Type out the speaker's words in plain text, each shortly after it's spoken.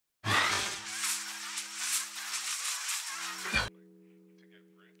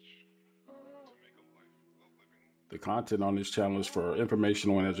The content on this channel is for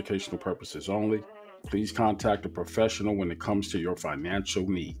informational and educational purposes only. Please contact a professional when it comes to your financial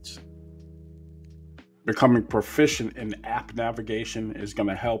needs. Becoming proficient in app navigation is going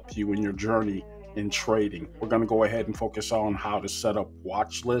to help you in your journey in trading. We're going to go ahead and focus on how to set up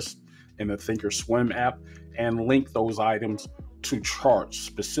watch lists in the ThinkorSwim app and link those items to charts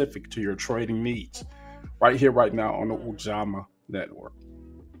specific to your trading needs right here, right now on the Ujama network.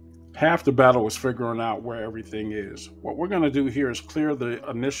 Half the battle is figuring out where everything is. What we're going to do here is clear the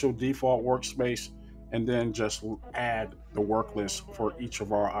initial default workspace and then just add the work list for each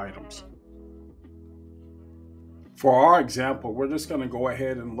of our items. For our example, we're just going to go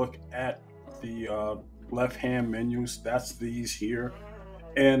ahead and look at the left-hand menus. That's these here.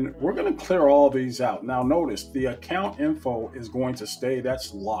 And we're going to clear all these out. Now notice the account info is going to stay.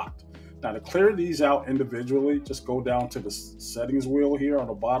 That's locked. Now to clear these out individually, just go down to the settings wheel here on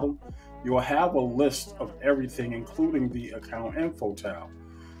the bottom. You'll have a list of everything, including the account info tab.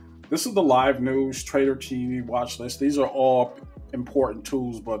 This is the live news, trader TV, watch list. These are all important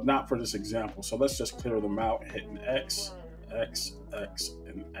tools, but not for this example. So let's just clear them out, hitting X, X, X,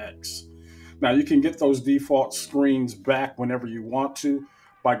 and X. Now you can get those default screens back whenever you want to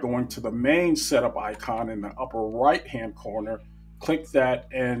by going to the main setup icon in the upper right-hand corner. Click that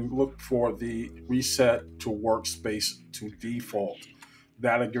and look for the reset to workspace to default.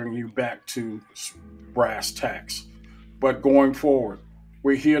 That'll bring you back to brass tacks. But going forward,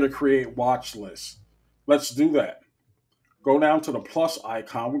 we're here to create watch lists. Let's do that. Go down to the plus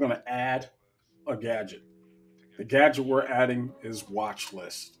icon. We're going to add a gadget. The gadget we're adding is watch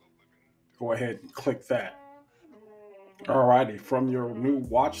list. Go ahead and click that. Alrighty, from your new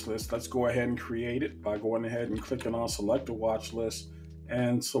watch list, let's go ahead and create it by going ahead and clicking on select a watch list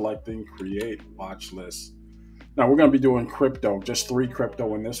and selecting create watch list. Now we're going to be doing crypto, just 3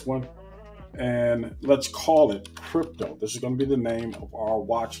 crypto in this one. And let's call it crypto. This is going to be the name of our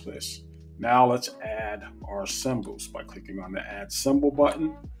watch list. Now let's add our symbols by clicking on the add symbol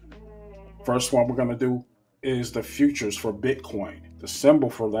button. First one we're going to do is the futures for Bitcoin. The symbol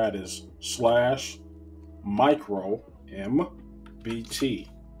for that is /micro MBT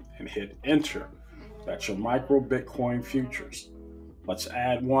and hit enter. That's your micro Bitcoin futures. Let's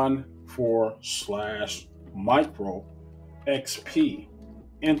add one for /micro XP.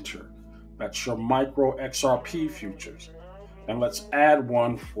 Enter. That's your micro XRP futures. And let's add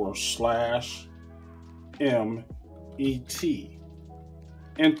one for /MET.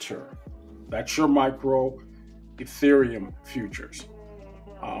 Enter. That's your micro Ethereum futures.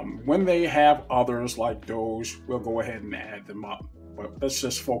 When they have others like Doge, we'll go ahead and add them up. But let's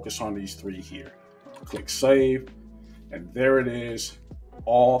just focus on these 3 here. Click save, and there it is,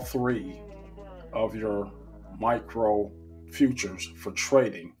 all 3 of your micro futures for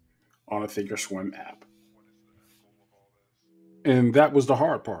trading on a ThinkorSwim app. And that was the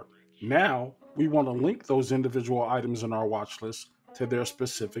hard part. Now we want to link those individual items in our watch list to their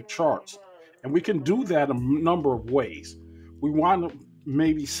specific charts. And we can do that a number of ways. We want to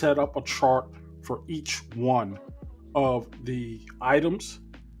maybe set up a chart for each one of the items,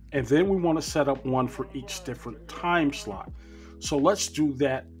 and then we want to set up one for each different time slot. So let's do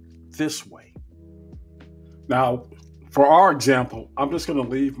that this way. Now, for our example, I'm just going to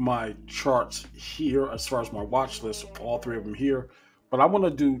leave my charts here as far as my watch list, all 3 of them here, but I want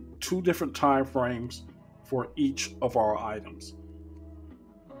to do 2 different time frames for each of our items.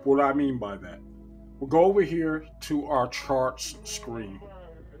 What do I mean by that? We'll go over here to our charts screen.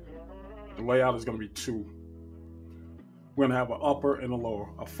 The layout is going to be 2. We're going to have an upper and a lower,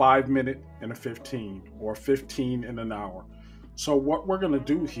 a 5-minute and a 15, or a 15 and an hour. So what we're going to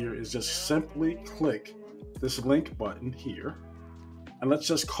do here is just simply click this link button here, and let's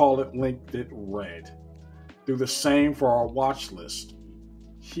just call it linked it red. Do the same for our watch list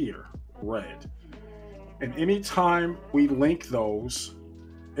here, red. And anytime we link those,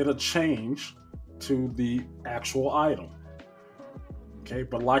 it'll change to the actual item. Okay,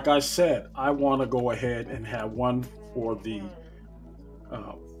 but like I said, I want to go ahead and have one for the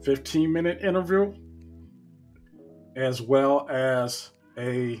 15-minute interval, as well as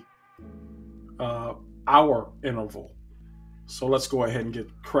a hour interval. So let's go ahead and get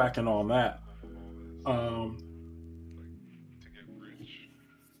cracking on that.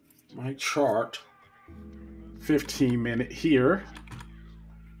 My chart, 15-minute here.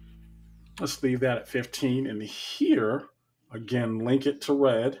 Let's leave that at 15, and here, again, link it to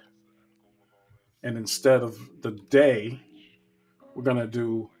red. And instead of the day, we're going to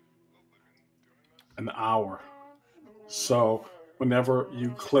do an hour. So whenever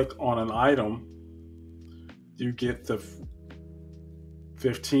you click on an item, you get the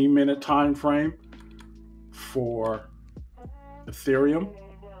 15-minute time frame, for Ethereum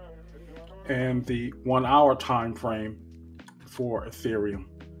and the 1 hour time frame for Ethereum.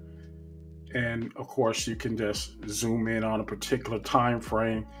 And of course, you can just zoom in on a particular time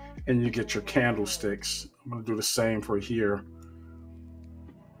frame and you get your candlesticks. I'm going to do the same for here.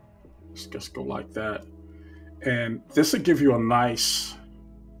 Let's just go like that. And this will give you a nice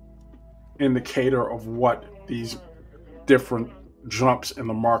indicator of what these different jumps in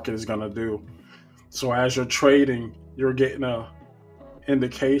the market is going to do. So as you're trading, you're getting a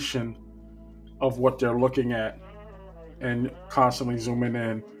indication of what they're looking at and constantly zooming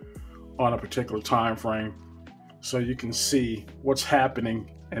in on a particular time frame so you can see what's happening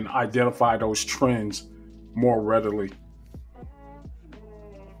and identify those trends more readily.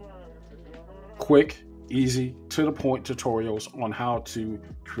 Quick, easy, to the point tutorials on how to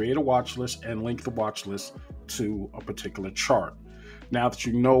create a watch list and link the watch list to a particular chart. Now that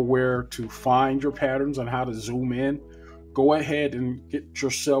you know where to find your patterns and how to zoom in, go ahead and get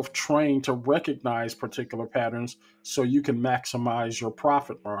yourself trained to recognize particular patterns so you can maximize your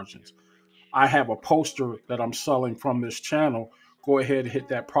profit margins. I have a poster that I'm selling from this channel. Go ahead and hit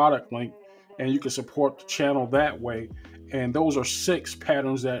that product link and you can support the channel that way. And those are 6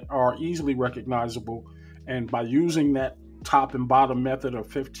 patterns that are easily recognizable. And by using that top and bottom method of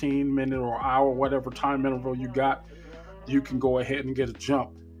 15-minute or hour, whatever time interval you got, you can go ahead and get a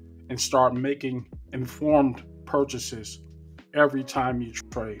jump and start making informed purchases every time you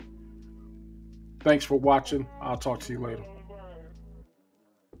trade. Thanks for watching. I'll talk to you later.